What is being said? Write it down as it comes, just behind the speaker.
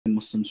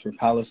Muslims for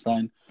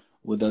Palestine.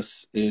 With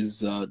us is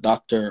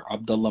Dr.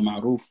 Abdallah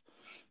Marouf.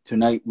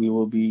 Tonight we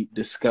will be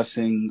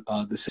discussing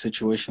the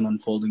situation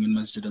unfolding in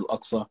Masjid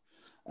Al-Aqsa.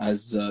 As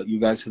you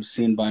guys have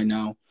seen by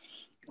now,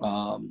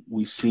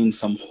 we've seen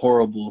some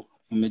horrible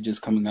images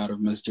coming out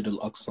of Masjid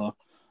Al-Aqsa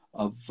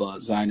of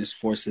Zionist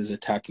forces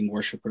attacking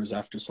worshippers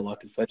after Salat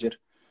al-Fajr.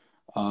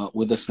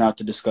 With us now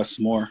to discuss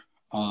more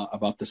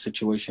about the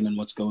situation and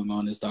what's going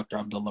on is Dr.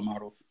 Abdallah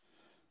Marouf.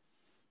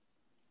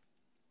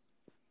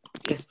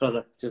 Yes,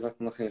 brother.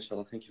 Jazakumullah khair,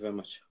 inshallah. Thank you very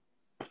much.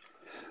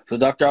 So,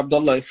 Dr.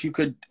 Abdallah, if you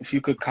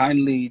could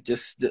kindly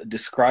just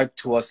describe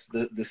to us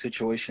the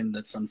situation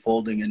that's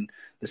unfolding and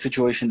the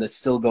situation that's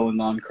still going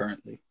on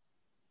currently.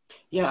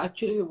 Yeah,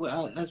 actually,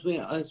 as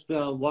we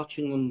are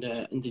watching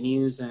in the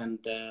news and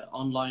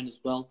online as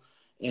well,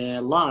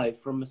 live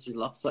from Masjid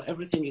Al-Aqsa,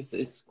 everything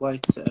is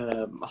quite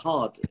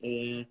hard.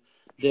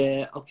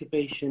 The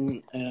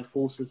occupation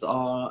forces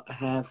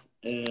have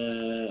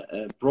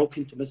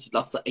broken to Masjid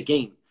Al-Aqsa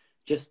again,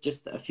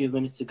 just a few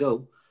minutes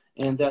ago,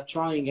 and they're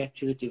trying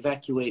actually to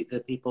evacuate the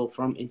people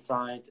from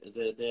inside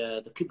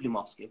the Qibli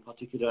Mosque in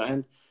particular,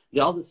 and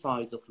the other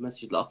sides of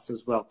Masjid Al-Aqsa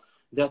as well.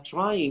 They're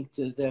trying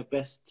their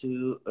best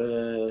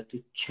to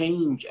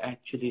change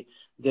actually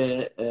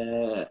the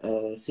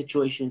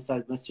situation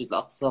inside Masjid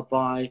Al-Aqsa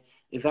by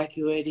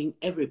evacuating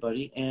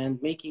everybody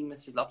and making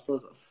Masjid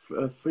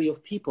Al-Aqsa free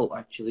of people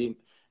actually.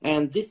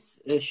 And this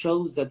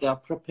shows that they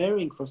are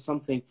preparing for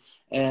something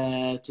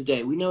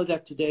today. We know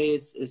that today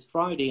is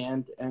Friday,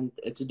 and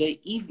today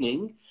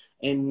evening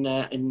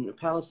in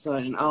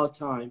Palestine, in our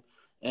time,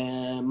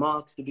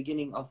 marks the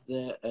beginning of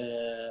the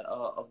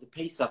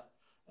Pesach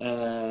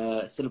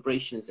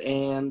celebrations,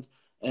 and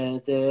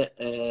the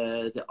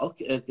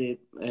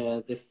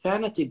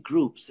fanatic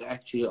groups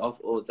actually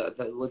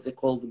what they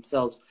call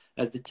themselves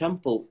as the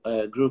temple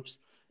groups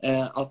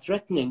are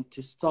threatening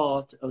to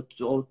start or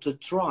to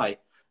try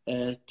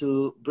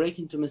to break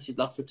into Masjid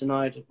Al-Aqsa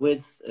tonight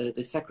with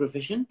the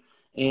sacrificial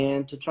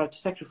and to try to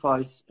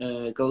sacrifice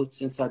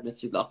goats inside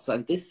Masjid Al-Aqsa.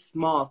 And this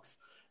marks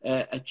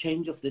a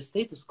change of the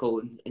status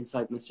quo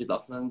inside Masjid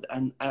Al-Aqsa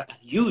and a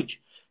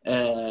huge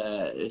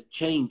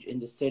change in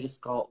the status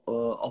quo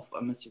of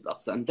Masjid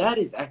Al-Aqsa. And that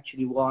is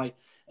actually why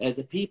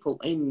the people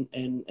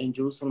in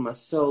Jerusalem are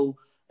so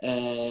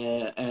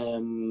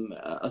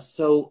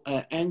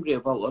angry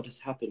about what is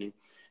happening.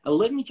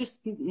 Let me just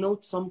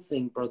note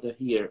something, brother,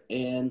 here.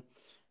 And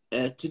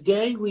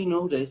today we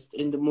noticed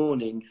in the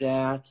morning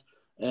that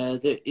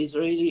the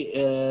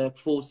Israeli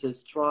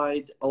forces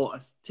tried or are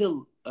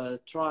still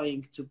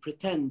trying to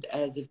pretend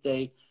as if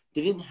they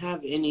didn't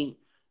have any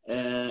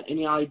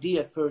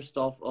idea first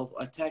of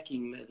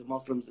attacking the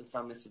Muslims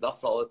inside Masjid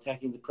Al-Aqsa or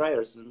attacking the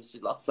prayers in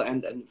Masjid Al-Aqsa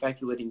and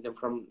evacuating them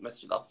from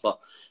Masjid Al-Aqsa.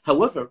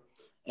 However,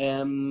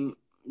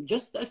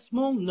 just a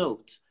small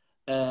note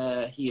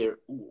here,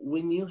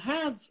 when you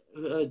have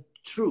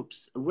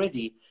troops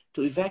ready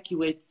to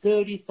evacuate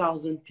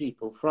 30,000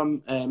 people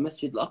from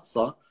Masjid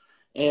Al-Aqsa,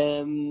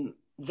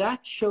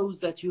 that shows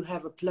that you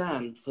have a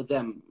plan for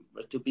them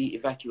to be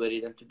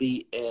evacuated and to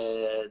be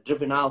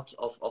driven out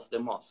of the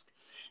mosque.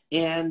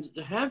 And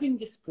having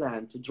this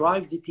plan to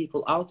drive the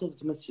people out of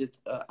the masjid,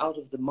 out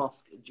of the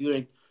mosque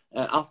during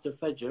after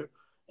Fajr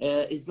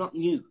is not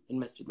new in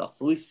Masjid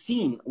Al-Aqsa.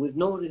 We've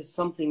noticed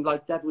something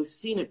like that. We've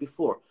seen it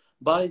before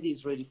by the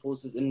Israeli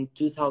forces in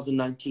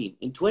 2019.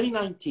 In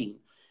 2019,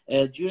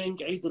 during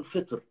Eid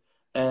al-Fitr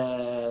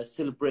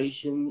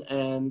celebration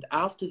and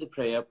after the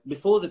prayer,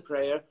 before the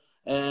prayer,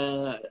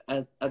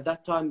 at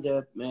that time,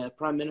 the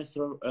Prime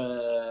Minister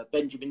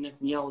Benjamin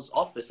Netanyahu's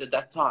office at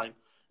that time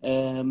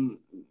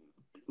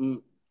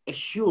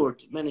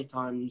assured many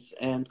times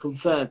and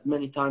confirmed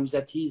many times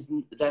that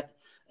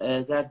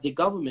that the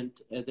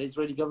government, the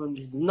Israeli government,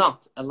 is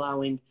not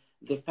allowing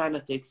the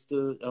fanatics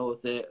or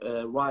the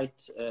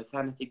right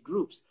fanatic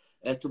groups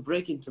to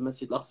break into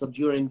Masjid Al-Aqsa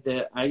during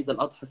the Eid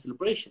al-Adha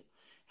celebration.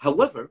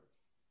 However,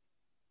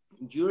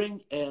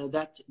 during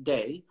that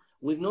day,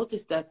 we've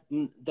noticed that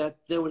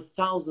there were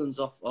thousands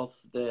of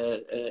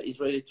the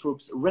Israeli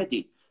troops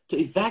ready to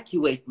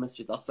evacuate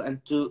Masjid Al-Aqsa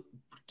and to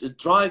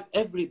drive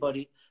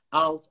everybody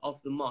out of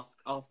the mosque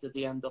after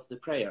the end of the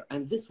prayer.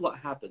 And this is what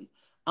happened.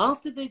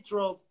 After they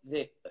drove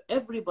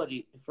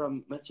everybody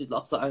from Masjid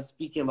Al-Aqsa, I'm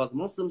speaking about the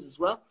Muslims as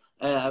well,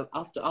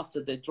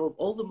 after they drove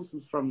all the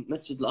Muslims from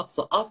Masjid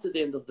Al-Aqsa after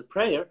the end of the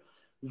prayer,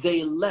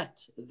 they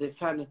let the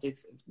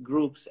fanatics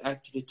groups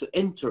actually to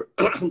enter,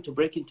 to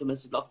break into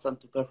Masjid Al-Aqsa and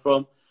to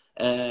perform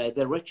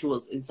their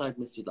rituals inside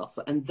Masjid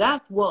Al-Aqsa. And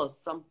that was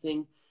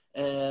something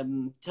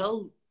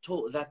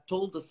that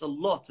told us a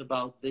lot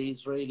about the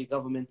Israeli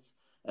government's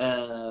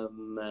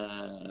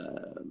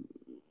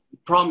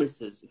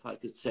promises, if I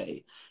could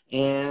say.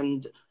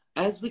 And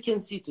as we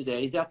can see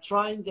today, they are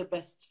trying their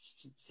best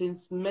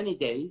since many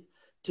days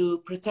to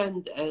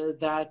pretend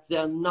that they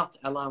are not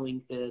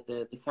allowing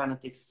the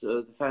fanatics,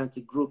 the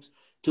fanatic groups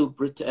to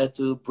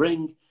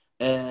bring,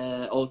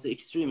 or the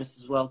extremists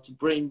as well, to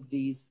bring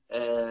these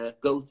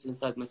goats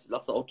inside Masjid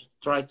Al-Aqsa or to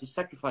try to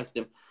sacrifice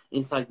them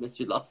inside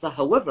Masjid Al-Aqsa.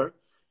 However,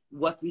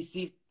 what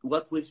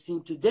we've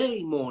seen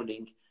today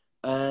morning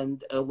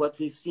and what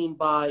we've seen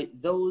by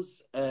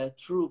those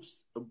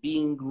troops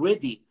being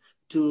ready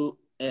to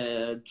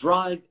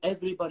drive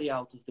everybody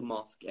out of the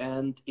mosque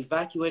and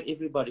evacuate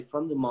everybody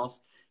from the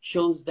mosque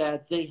shows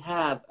that they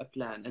have a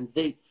plan, and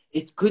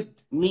it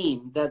could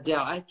mean that they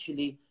are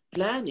actually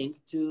planning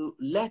to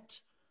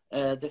let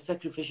the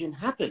sacrifice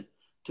happen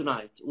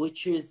tonight,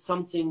 which is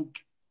something,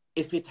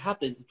 if it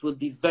happens, it will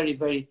be very,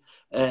 very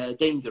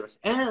dangerous.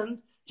 And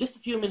just a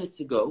few minutes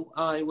ago,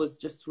 I was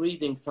just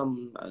reading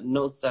some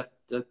notes that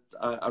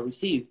I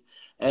received,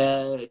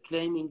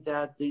 claiming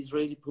that the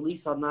Israeli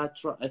police are now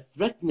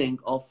threatening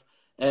of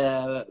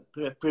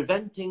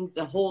preventing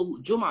the whole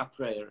Jum'ah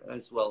prayer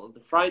as well, the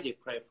Friday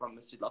prayer from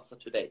Masjid Alaqsa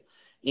today,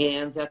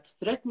 and that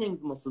threatening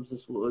Muslims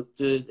as well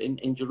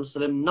in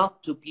Jerusalem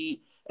not to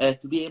be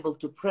able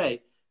to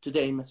pray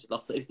today in Masjid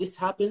Alaqsa. If this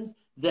happens,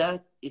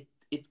 that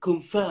it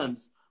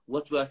confirms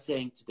what we are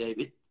saying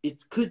today.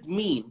 It could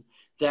mean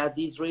that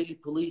the Israeli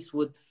police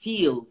would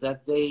feel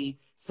that they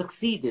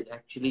succeeded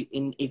actually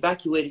in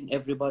evacuating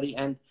everybody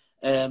and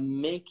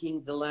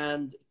making the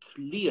land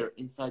clear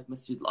inside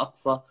Masjid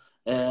Al-Aqsa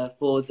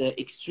for the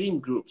extreme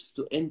groups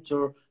to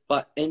enter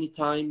by any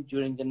time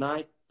during the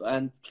night,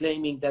 and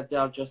claiming that they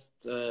are just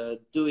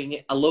doing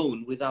it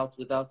alone without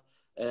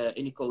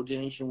any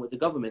coordination with the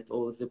government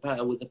or with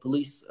the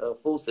police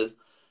forces,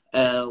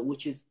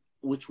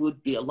 which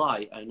would be a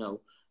lie, I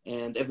know,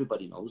 and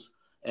everybody knows.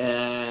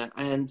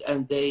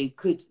 And they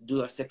could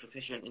do a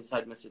sacrifice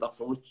inside Masjid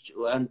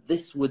Al-Aqsa, and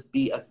this would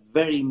be a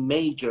very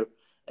major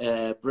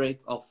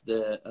break of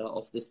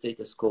the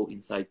status quo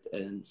inside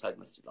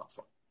Masjid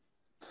Al-Aqsa.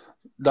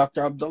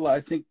 Dr. Abdullah, I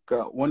think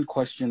one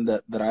question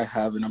that I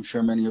have, and I'm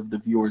sure many of the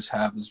viewers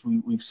have, is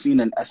we've seen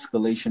an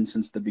escalation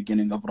since the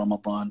beginning of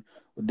Ramadan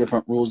with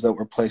different rules that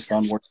were placed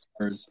on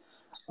workers.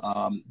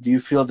 Do you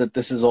feel that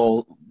this has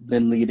all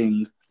been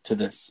leading to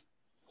this?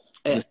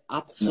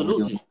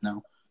 Absolutely.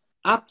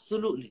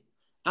 Absolutely.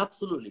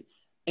 Absolutely.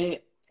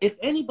 If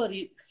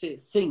anybody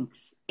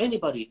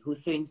who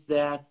thinks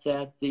that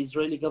the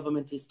Israeli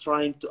government is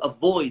trying to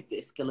avoid the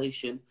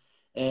escalation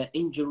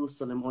in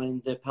Jerusalem or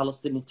in the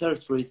Palestinian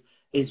territories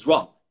is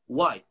wrong.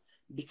 Why?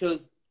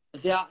 Because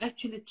they are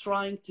actually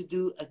trying to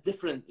do a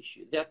different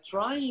issue. They are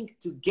trying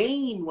to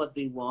gain what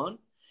they want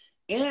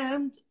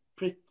and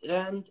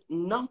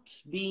not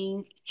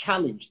being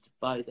challenged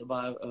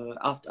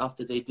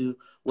after they do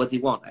what they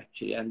want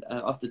actually, and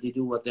after they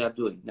do what they are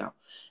doing now.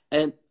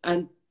 And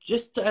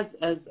just as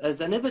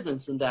an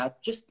evidence on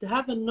that, just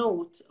have a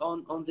note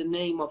on the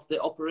name of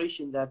the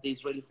operation that the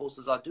Israeli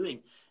forces are doing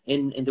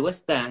in the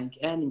West Bank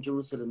and in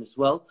Jerusalem as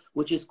well,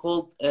 which is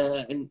called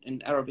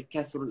in Arabic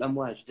Kasr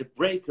al-Amwaj, the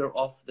breaker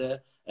of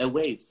the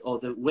waves, or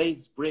the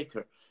waves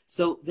breaker.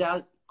 So they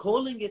are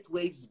calling it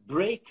waves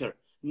breaker,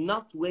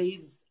 not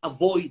waves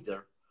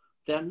avoider.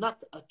 They are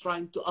not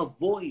trying to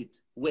avoid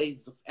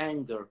waves of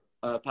anger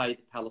by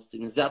the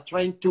Palestinians. They are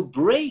trying to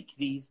break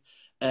these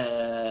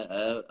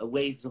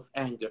waves of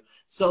anger.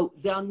 So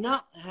they are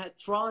not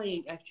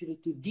trying actually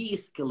to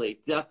de-escalate.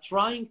 They are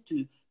trying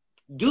to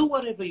do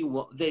whatever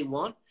they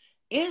want,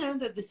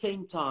 and at the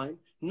same time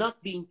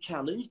not being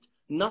challenged,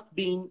 not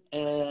being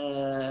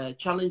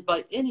challenged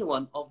by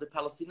anyone of the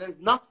Palestinians,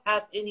 not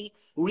have any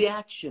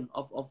reaction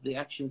of the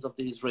actions of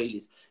the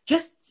Israelis.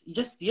 Just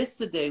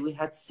yesterday we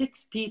had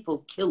 6 people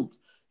killed.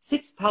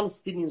 6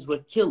 Palestinians were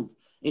killed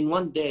in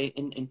one day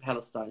in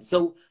Palestine.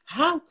 So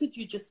how could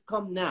you just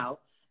come now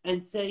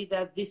and say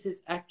that this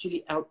is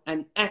actually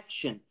an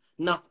action,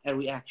 not a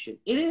reaction?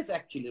 It is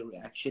actually a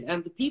reaction.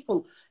 And the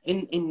people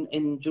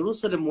in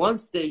Jerusalem,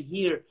 once they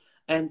hear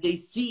and they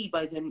see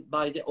by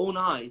their own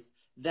eyes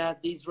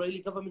that the Israeli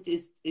government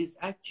is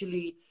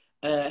actually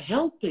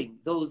helping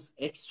those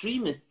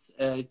extremist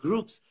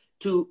groups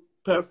to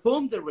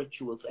perform the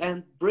rituals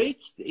and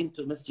break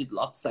into Masjid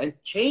Al-Aqsa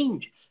and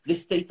change the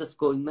status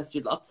quo in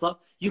Masjid Al-Aqsa,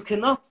 you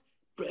cannot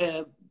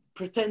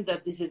pretend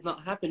that this is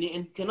not happening,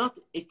 and you cannot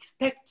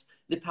expect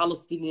the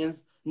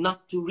Palestinians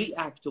not to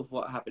react to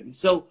what happened.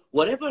 So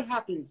whatever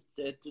happens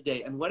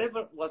today and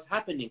whatever was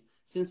happening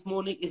since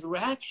morning is a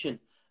reaction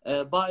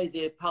by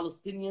the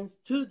Palestinians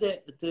to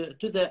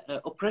the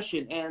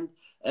oppression and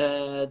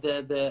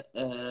the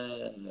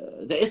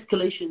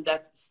escalation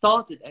that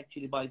started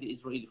actually by the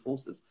Israeli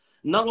forces,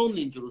 not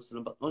only in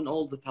Jerusalem but in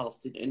all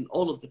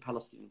of the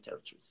Palestinian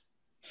territories.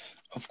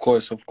 Of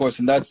course,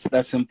 and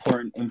that's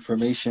important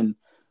information.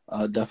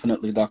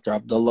 Definitely, Dr.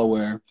 Abdullah,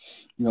 where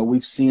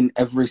we've seen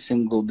every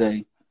single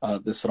day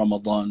this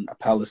Ramadan a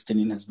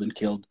Palestinian has been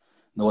killed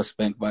in the West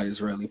Bank by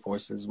Israeli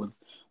forces, with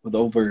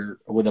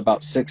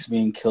about 6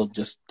 being killed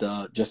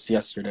just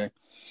yesterday.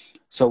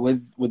 So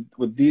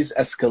with these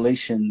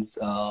escalations,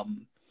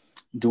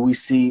 do we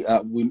see?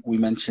 We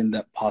mentioned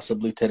that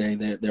possibly today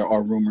there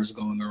are rumors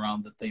going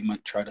around that they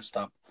might try to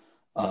stop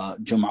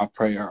Jum'ah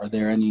prayer. Are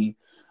there any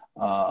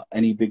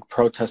big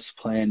protests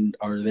planned?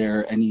 Are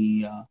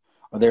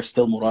there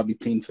still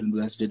murabitin for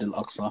Masjid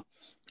Al-Aqsa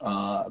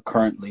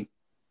currently?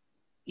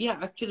 Yeah,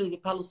 actually the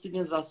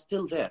Palestinians are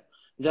still there.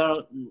 There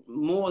are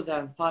more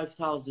than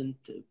 5,000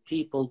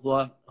 people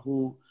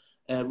who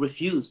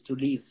refused to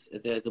leave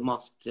the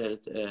mosque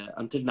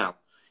until now.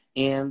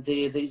 And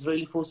the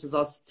Israeli forces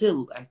are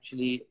still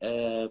actually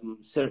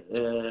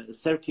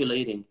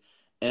circulating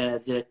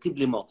the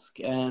Qibli Mosque,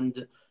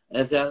 and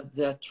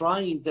they're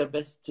trying their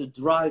best to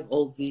drive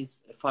all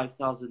these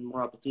 5,000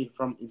 Murabitin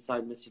from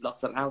inside Masjid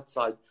Alaqsa and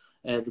outside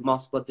the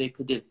mosque, but they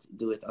couldn't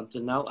do it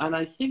until now. And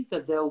I think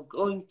that they're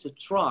going to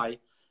try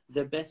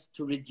their best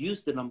to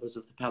reduce the numbers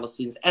of the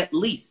Palestinians, at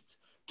least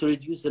to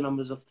reduce the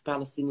numbers of the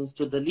Palestinians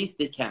to the least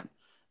they can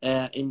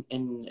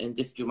in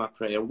this Jummah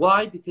prayer.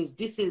 Why? Because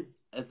this is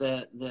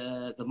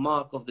the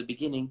mark of the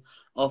beginning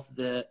of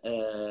the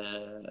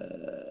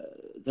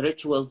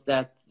rituals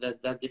that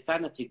the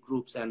fanatic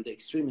groups and the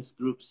extremist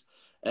groups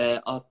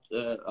are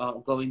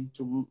going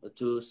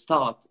to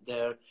start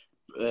their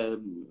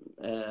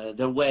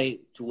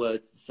way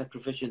towards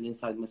sacrificial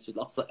inside Masjid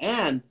Al-Aqsa,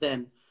 and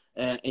then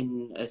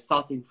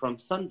starting from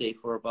Sunday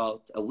for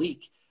about a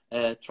week,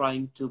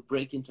 trying to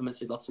break into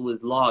Masjid Al-Aqsa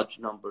with large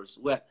numbers,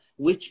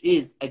 which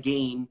is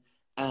again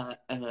a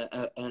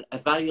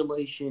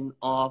violation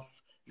of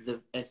the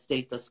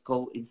status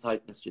quo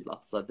inside Masjid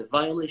Al-Aqsa. The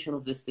violation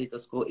of the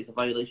status quo is a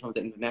violation of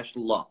the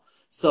international law.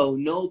 So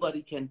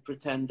nobody can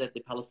pretend that the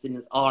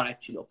Palestinians are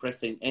actually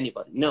oppressing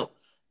anybody. No.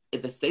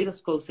 The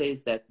status quo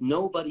says that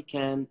nobody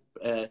can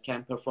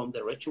perform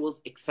the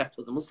rituals except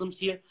for the Muslims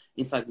here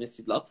inside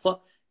Masjid Al-Aqsa,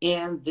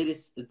 and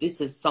this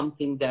is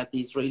something that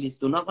the Israelis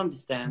do not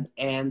understand,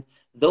 and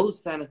those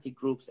fanatic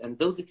groups and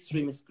those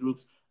extremist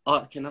groups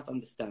cannot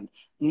understand.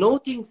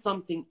 Noting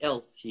something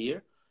else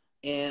here,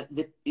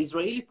 the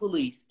Israeli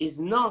police is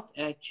not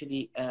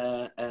actually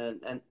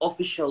an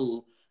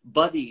official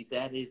body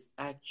that is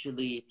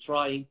actually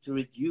trying to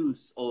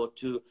reduce or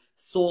to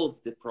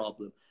solve the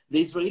problem.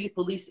 The Israeli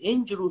police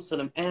in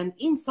Jerusalem and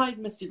inside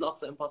Masjid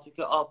Al-Aqsa in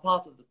particular are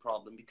part of the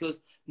problem, because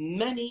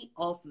many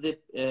of the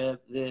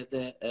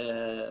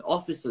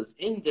officers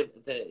in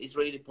the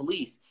Israeli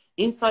police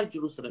inside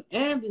Jerusalem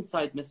and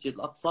inside Masjid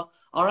Al-Aqsa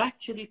are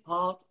actually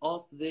part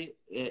of the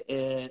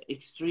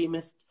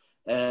extremist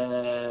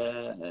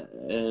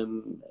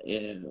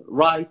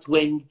right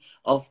wing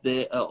of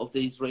the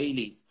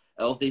Israelis,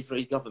 of the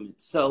Israeli government.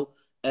 So.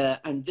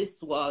 And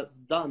this was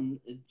done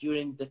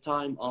during the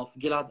time of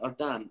Gilad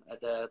Ardan,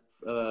 the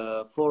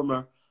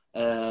former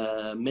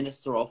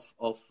Minister of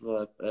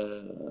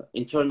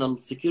Internal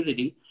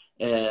Security,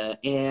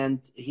 and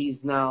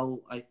he's now,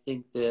 I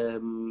think, the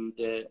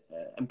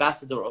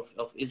ambassador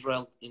of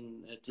Israel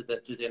to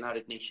the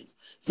United Nations.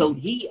 So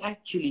he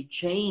actually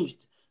changed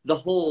the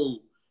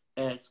whole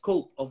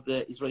scope of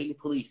the Israeli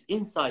police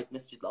inside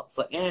Masjid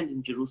Al-Aqsa and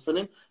in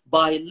Jerusalem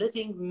by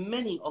letting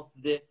many of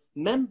the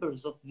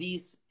members of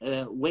these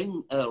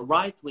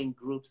right-wing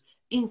groups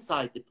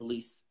inside the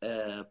police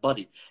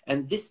body.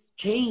 And this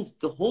changed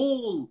the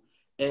whole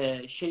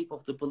shape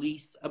of the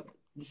police,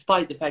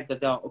 despite the fact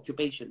that they are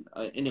occupation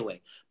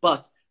anyway.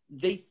 But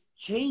they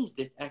changed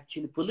it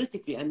actually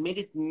politically and made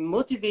it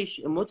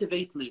motivated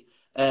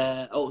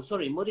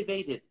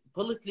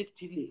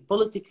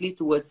politically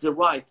towards the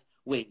right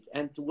wing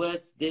and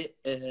towards the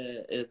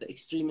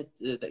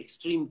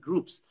extreme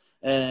groups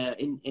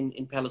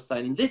in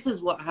Palestine. And this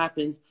is what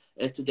happens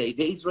today.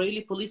 The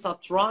Israeli police are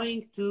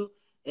trying to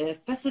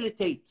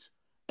facilitate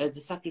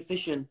the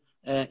sacrificial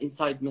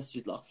inside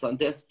Masjid Al-Aqsa, and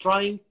they're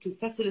trying to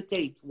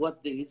facilitate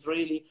what the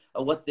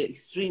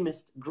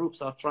extremist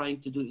groups are trying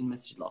to do in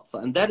Masjid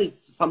Al-Aqsa, and that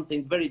is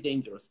something very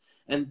dangerous.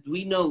 And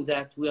we know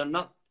that we are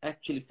not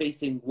actually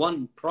facing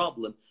one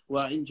problem. We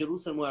are in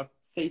Jerusalem. We are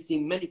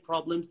facing many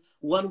problems.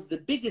 One of the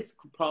biggest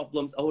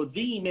problems, or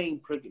the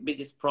main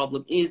biggest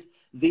problem, is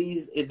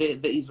the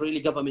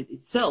Israeli government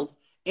itself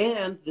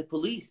and the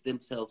police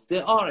themselves.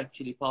 They are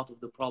actually part of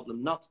the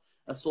problem, not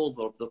a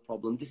solver of the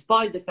problem,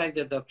 despite the fact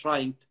that they're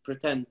trying to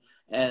pretend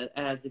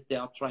as if they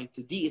are trying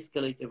to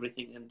de-escalate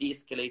everything and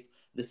de-escalate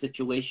the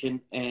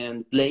situation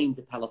and blame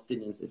the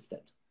Palestinians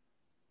instead.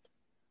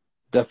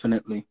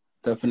 Definitely.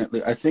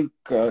 I think,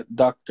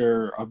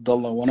 Dr.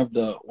 Abdullah, one of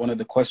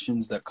the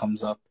questions that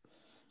comes up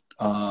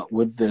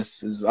with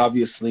this is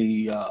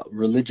obviously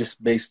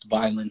religious-based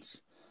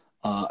violence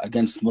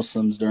against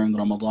Muslims during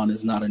Ramadan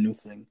is not a new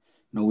thing.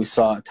 You know, we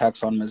saw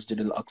attacks on Masjid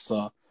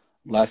Al-Aqsa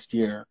last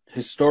year.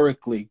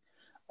 Historically,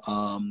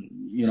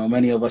 you know,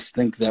 many of us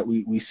think that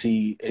we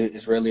see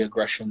Israeli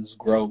aggressions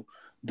grow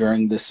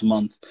during this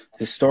month.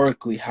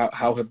 Historically,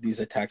 how have these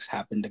attacks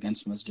happened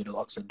against Masjid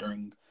Al-Aqsa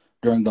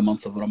during the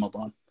month of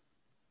Ramadan?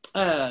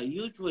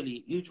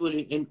 Usually,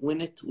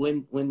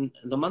 when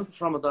the month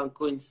of Ramadan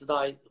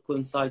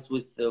coincides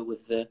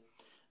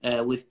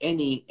with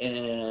any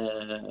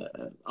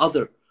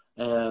other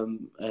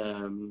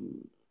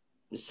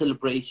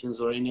celebrations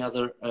or any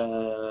other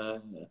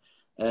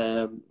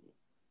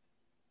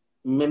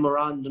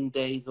memorandum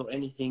days or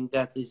anything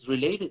that is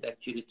related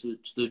actually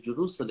to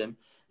Jerusalem,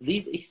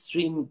 these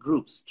extreme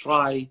groups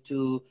try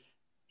to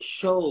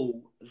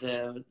show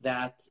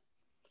that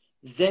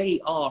they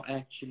are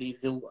actually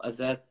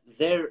that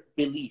their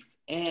belief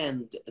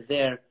and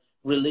their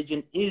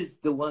religion is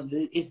the one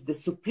that is the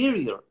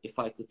superior, if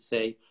I could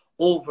say,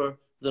 over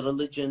the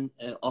religion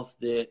of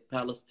the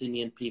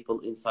Palestinian people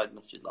inside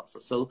Masjid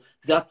Al-Aqsa. So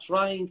they are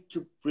trying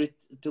to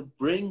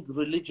bring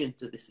religion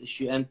to this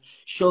issue and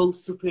show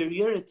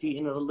superiority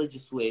in a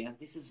religious way. And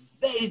this is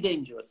very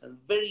dangerous and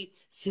very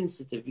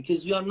sensitive,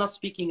 because you are not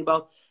speaking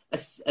about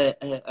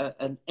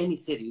any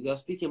city. You are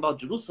speaking about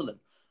Jerusalem.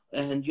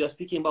 And you are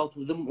speaking about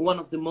one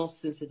of the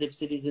most sensitive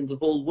cities in the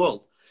whole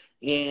world.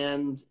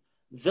 And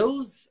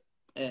those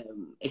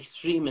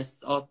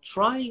extremists are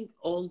trying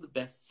all the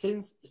best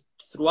since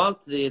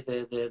throughout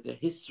the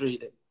history,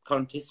 the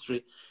current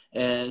history,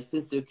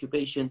 since the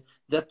occupation.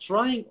 They're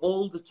trying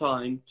all the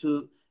time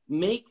to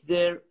make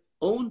their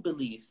own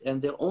beliefs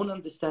and their own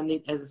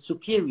understanding as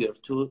superior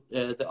to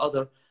the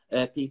other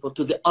people,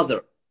 to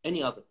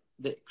any other,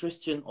 the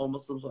Christian or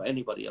Muslims or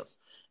anybody else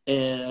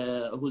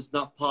who's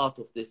not part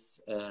of this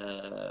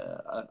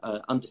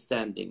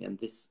understanding and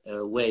this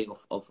way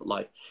of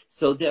life.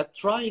 So they are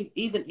trying,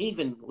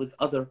 even with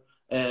other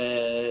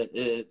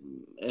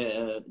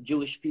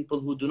Jewish people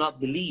who do not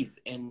believe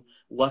in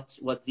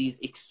what these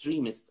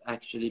extremists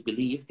actually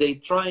believe. They're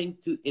trying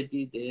to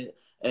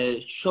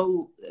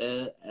show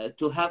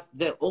to have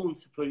their own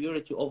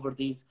superiority over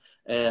these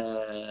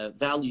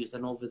values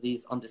and over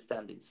these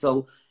understandings.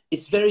 So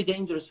it's very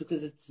dangerous,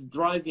 because it's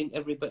driving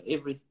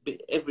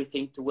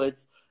everything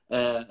towards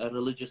a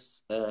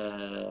religious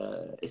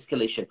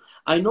escalation.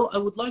 I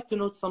would like to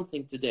note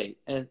something today.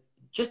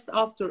 Just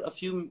after a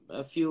few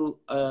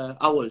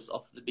hours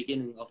of the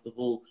beginning of the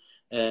whole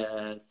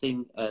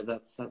thing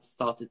that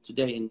started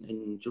today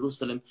in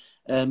Jerusalem,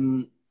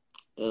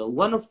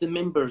 one of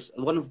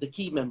the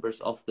key members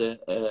of the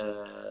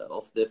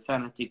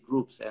fanatic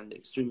groups and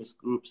extremist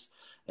groups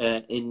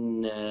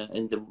in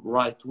the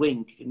right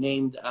wing,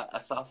 named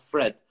Asaf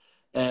Fred,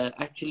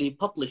 actually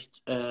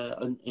published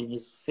in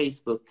his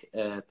Facebook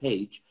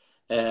page.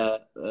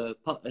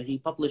 He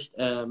published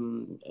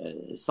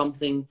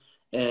something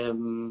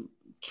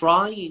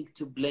trying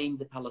to blame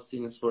the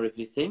Palestinians for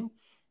everything,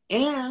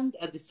 and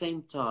at the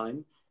same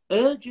time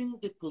urging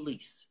the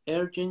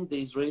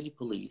Israeli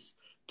police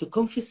to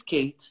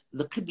confiscate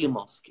the Qibla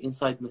mosque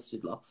inside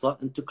Masjid Al-Aqsa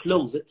and to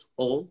close it,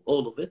 all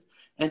of it,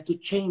 and to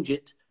change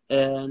it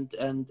and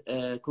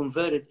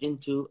convert it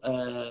into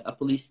a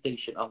police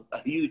station,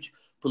 a huge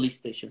police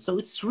station. So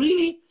it's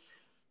really,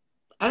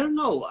 I don't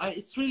know,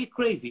 it's really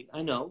crazy.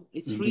 I know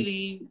it's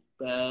really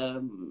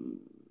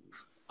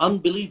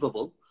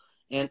unbelievable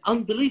and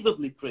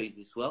unbelievably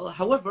crazy as well.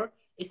 However,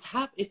 it's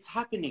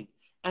happening,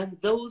 and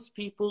those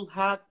people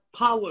have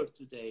power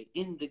today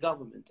in the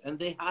government, and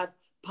they have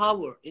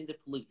power in the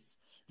police.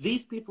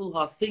 These people who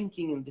are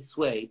thinking in this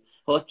way,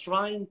 who are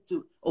trying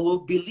to,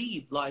 or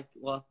believe like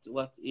what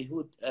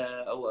Yehuda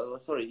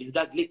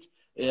Glick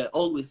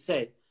always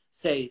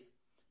says,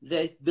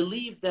 they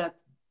believe that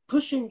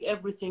pushing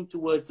everything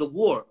towards a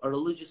war, a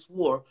religious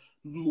war,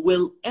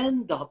 will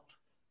end up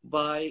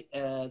by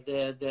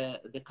the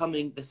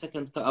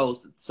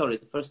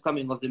first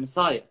coming of the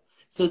Messiah.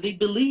 So they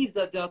believe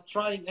that they are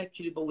trying,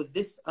 actually, but with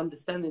this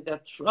understanding,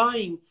 they're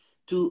trying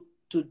to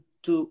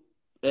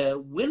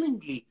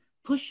willingly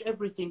push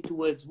everything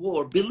towards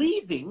war,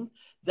 believing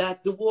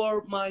that the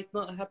war might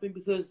not happen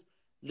because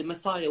the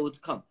Messiah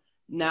would come.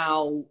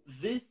 Now,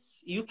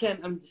 this, you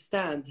can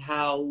understand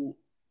how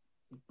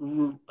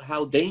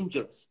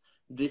dangerous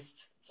this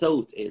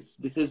thought is,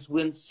 because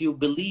once you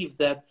believe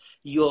that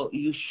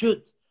you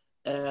should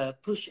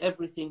push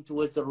everything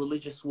towards a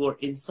religious war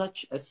in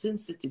such a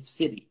sensitive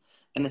city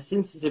and a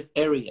sensitive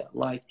area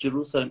like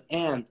Jerusalem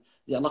and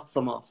the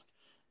Al-Aqsa Mosque,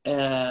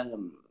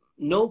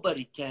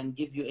 nobody can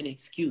give you any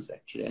excuse,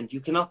 actually, and you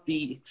cannot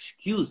be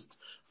excused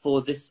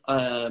for this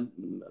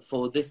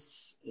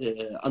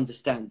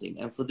understanding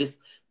and for this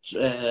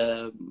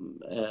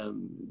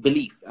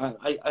belief.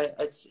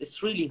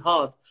 It's really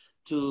hard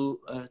to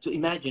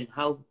imagine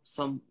how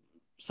some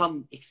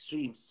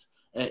extremists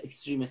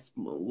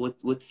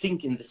would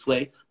think in this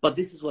way, but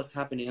this is what's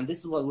happening, and this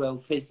is what we're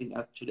facing,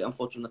 actually,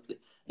 unfortunately,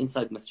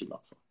 inside Masjid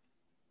Al-Aqsa.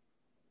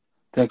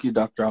 Thank you,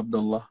 Dr.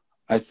 Abdullah.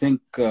 I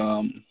think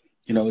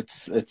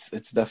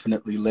it's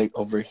definitely late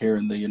over here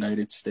in the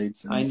United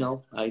States. And, I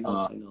know.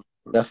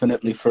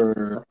 Definitely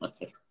for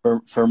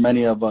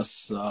many of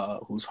us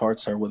whose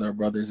hearts are with our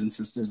brothers and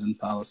sisters in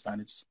Palestine,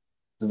 it's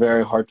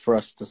very hard for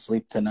us to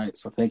sleep tonight.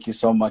 So thank you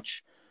so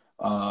much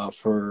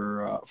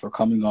for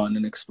coming on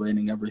and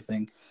explaining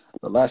everything.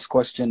 The last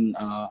question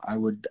I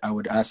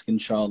would ask,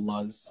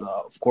 inshallah, is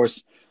of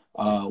course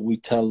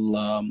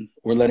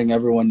we're letting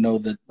everyone know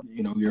that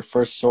your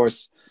first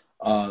source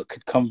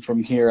could come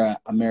from here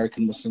at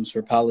American Muslims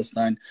for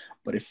Palestine,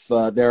 but if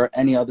there are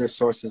any other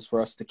sources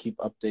for us to keep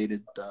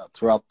updated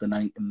throughout the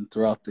night and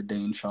throughout the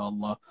day,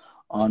 inshallah,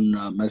 on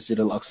Masjid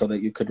Al-Aqsa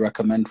that you could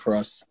recommend for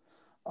us,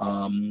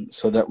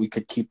 so that we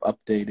could keep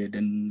updated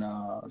and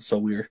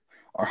so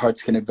our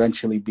hearts can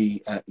eventually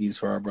be at ease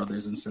for our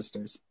brothers and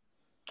sisters.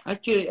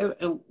 Actually,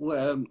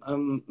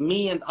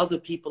 me and other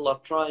people are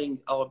trying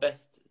our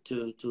best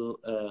to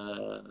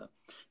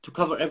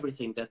cover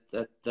everything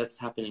that's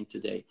happening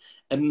today.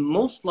 And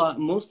most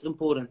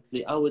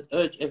importantly, I would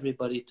urge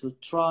everybody to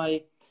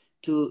try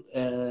to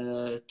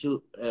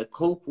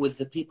cope with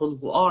the people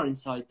who are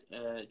inside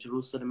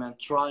Jerusalem and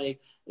try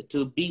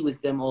to be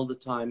with them all the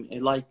time.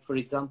 Like, for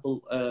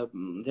example,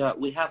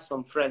 we have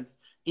some friends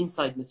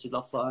inside Masjid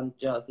Alaqsa, and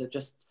they're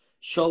just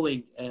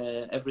showing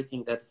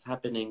everything that is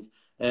happening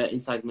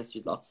inside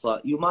Masjid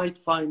Alaqsa. You might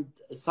find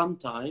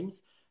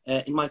sometimes,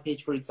 in my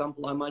page, for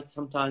example, I might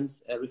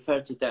sometimes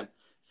refer to them.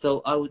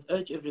 So I would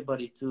urge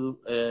everybody to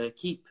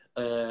keep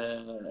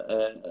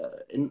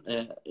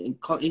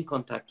in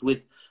contact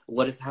with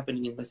what is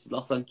happening in Masjid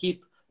Al-Aqsa, and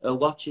keep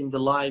watching the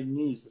live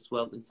news as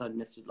well inside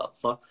Masjid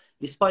Al-Aqsa,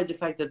 despite the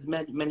fact that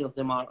many of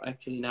them are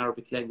actually in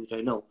Arabic language,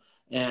 I know.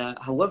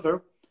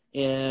 However,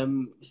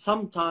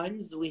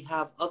 sometimes we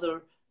have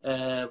other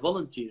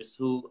volunteers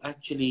who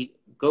actually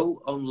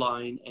go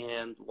online,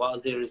 and while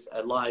there is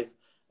a live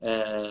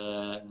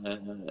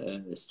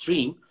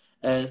stream,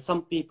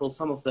 some people,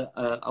 some of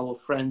our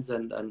friends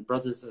and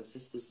brothers and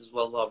sisters as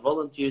well, who are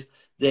volunteers,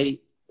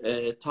 they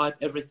type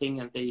everything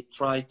and they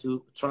try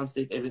to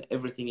translate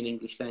everything in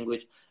English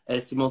language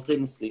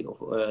simultaneously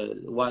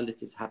while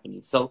it is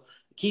happening. So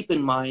keep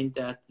in mind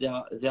that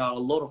there are a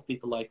lot of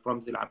people like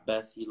Ramzi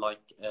Al-Abbasi,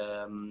 like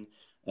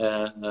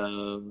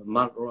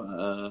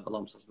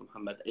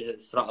Mohamad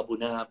Isra Abu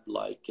Nab,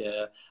 like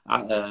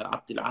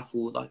Abdul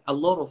Afu, like a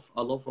lot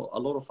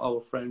of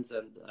our friends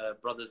and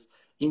brothers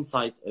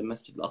inside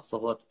Masjid Al-Aqsa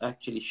who are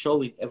actually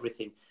showing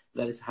everything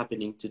that is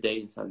happening today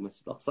inside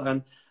Masjid Al-Aqsa.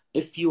 And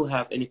if you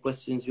have any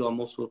questions, you are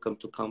most welcome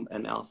to come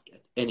and ask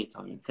at any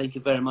time. And thank you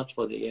very much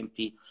for the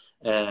AMP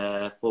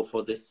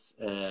for this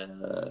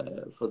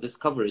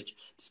coverage,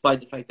 despite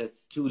the fact that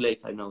it's too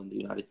late, I know, in the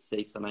United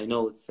States, and I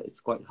know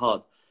it's quite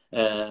hard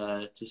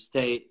to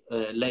stay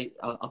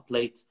up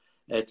late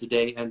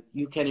today. And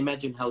you can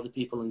imagine how the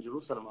people in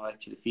Jerusalem are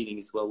actually feeling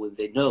as well, when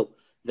they know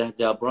that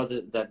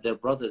their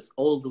brothers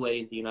all the way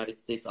in the United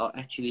States are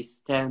actually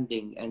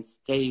standing and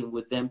staying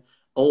with them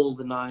all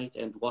the night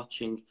and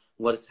watching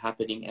what is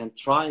happening, and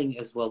trying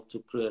as well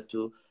to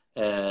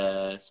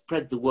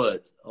spread the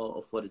word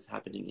of what is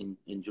happening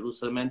in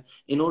Jerusalem, and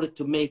in order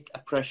to make a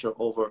pressure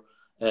over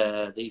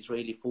the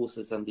Israeli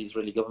forces and the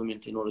Israeli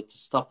government in order to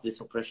stop this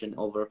oppression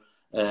over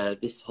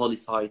this holy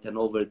site and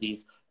over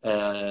these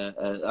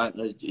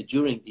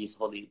during these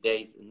holy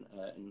days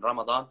in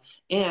Ramadan,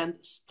 and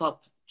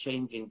stop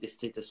changing the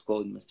status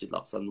quo in Masjid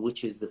Al-Aqsa,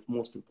 which is the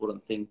most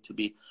important thing to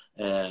be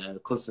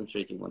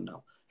concentrating on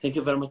now. Thank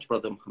you very much,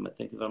 Brother Mohammed.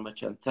 Thank you very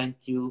much, and thank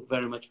you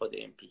very much for the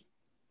MP.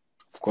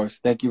 Of course.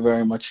 Thank you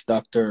very much,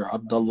 Dr.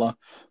 Abdallah.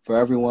 For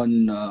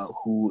everyone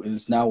who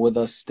is now with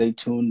us, stay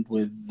tuned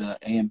with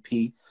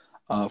AMP.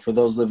 For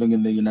those living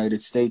in the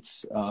United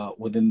States,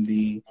 within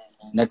the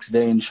next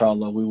day,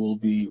 inshallah, we will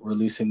be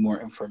releasing more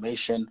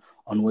information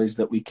on ways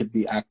that we could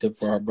be active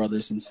for our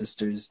brothers and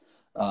sisters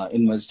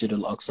in Masjid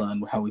Al-Aqsa,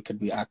 and how we could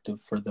be active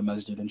for the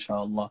Masjid,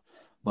 inshallah.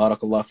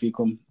 Barakallah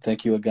fikum.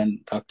 Thank you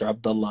again, Dr.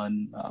 Abdallah,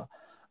 and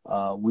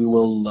we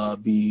will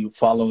be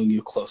following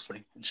you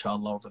closely,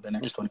 inshallah, over the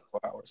next 24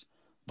 hours.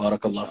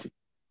 Barakallah fikum.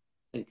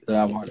 Thank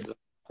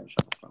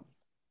you.